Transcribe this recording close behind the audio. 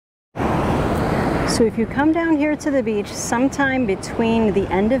So if you come down here to the beach sometime between the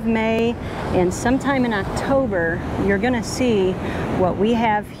end of May and sometime in October, you're gonna see what we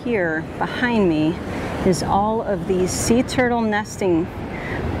have here behind me is all of these sea turtle nesting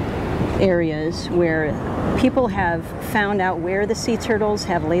areas where people have found out where the sea turtles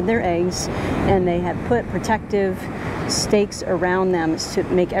have laid their eggs, and they have put protective stakes around them to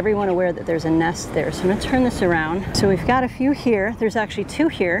make everyone aware that there's a nest there. So I'm gonna turn this around. So we've got a few here. There's actually 2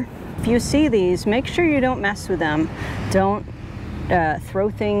 here. If you see these, make sure you don't mess with them. Don't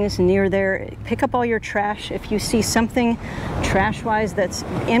throw things near there. Pick up all your trash. If you see something trash-wise that's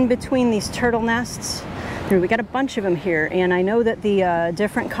in between these turtle nests, we got a bunch of them here, and I know that the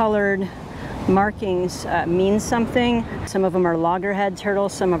different colored markings mean something. Some of them are loggerhead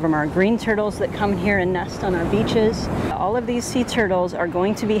turtles, some of them are green turtles that come here and nest on our beaches. All of these sea turtles are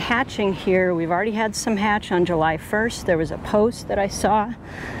going to be hatching here. We've already had some hatch on July 1st. There was a post that I saw.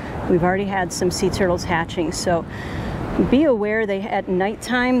 We've already had some sea turtles hatching, so be aware. At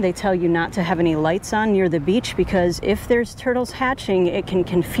nighttime they tell you not to have any lights on near the beach, because if there's turtles hatching, it can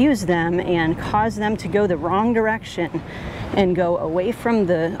confuse them and cause them to go the wrong direction and go away from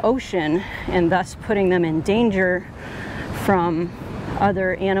the ocean, and thus putting them in danger from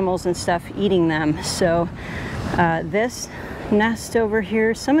other animals and stuff eating them. So this nest over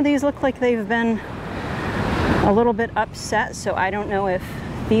here, some of these look like they've been a little bit upset, so I don't know if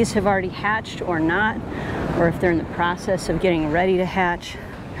these have already hatched or not, or if they're in the process of getting ready to hatch.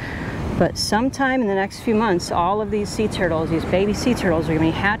 But sometime in the next few months, all of these sea turtles, these baby sea turtles, are going to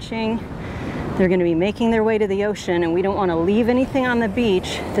be hatching. They're going to be making their way to the ocean, and we don't want to leave anything on the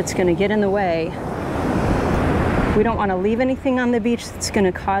beach that's going to get in the way. We don't want to leave anything on the beach that's going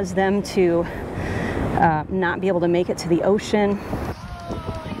to cause them to not be able to make it to the ocean.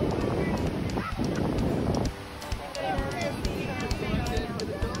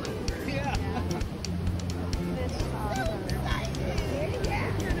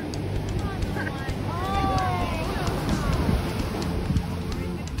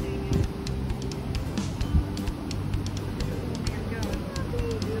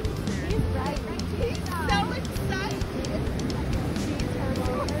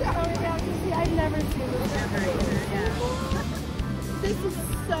 This is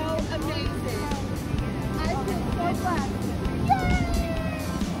so amazing. I feel so blessed. Yay!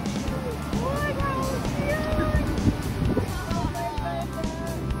 Oh my God, it's huge! Oh my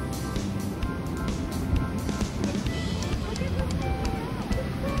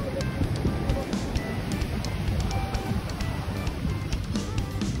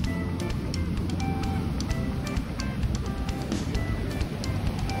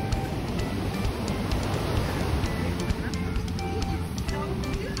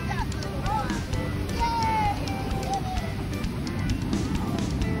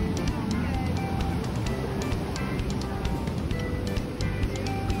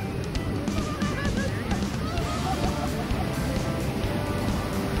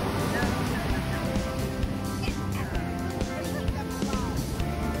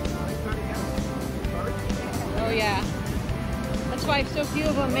Yeah, that's why so few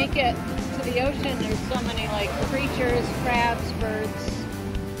of them make it to the ocean. There's so many like creatures, crabs, birds.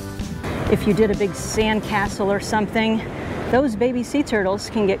 If you did a big sand castle or something, those baby sea turtles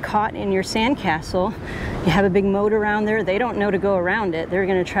can get caught in your sand castle. You have a big moat around there, they don't know to go around it. They're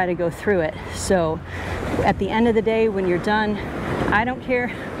going to try to go through it. So at the end of the day, when you're done, I don't care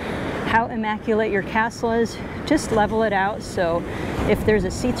how immaculate your castle is, just level it out. So if there's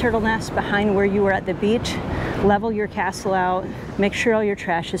a sea turtle nest behind where you were at the beach, level your castle out, make sure all your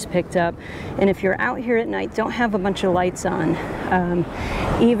trash is picked up. And if you're out here at night, don't have a bunch of lights on.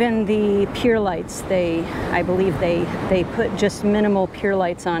 Even the pier lights, I believe they put just minimal pier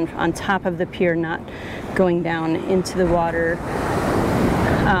lights on top of the pier, not going down into the water,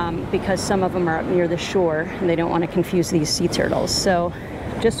 because some of them are up near the shore and they don't want to confuse these sea turtles. So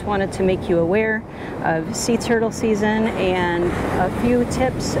just wanted to make you aware of sea turtle season and a few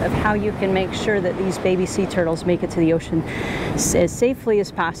tips of how you can make sure that these baby sea turtles make it to the ocean as safely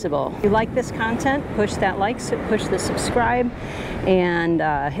as possible. If you like this content, push that like, push the subscribe, and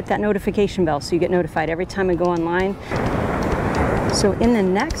hit that notification bell so you get notified every time I go online. So in the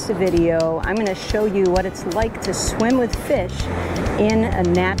next video, I'm going to show you what it's like to swim with fish in a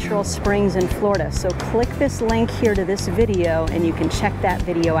natural springs in Florida. So click this link here to this video and you can check that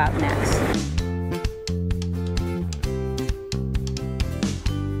video out next.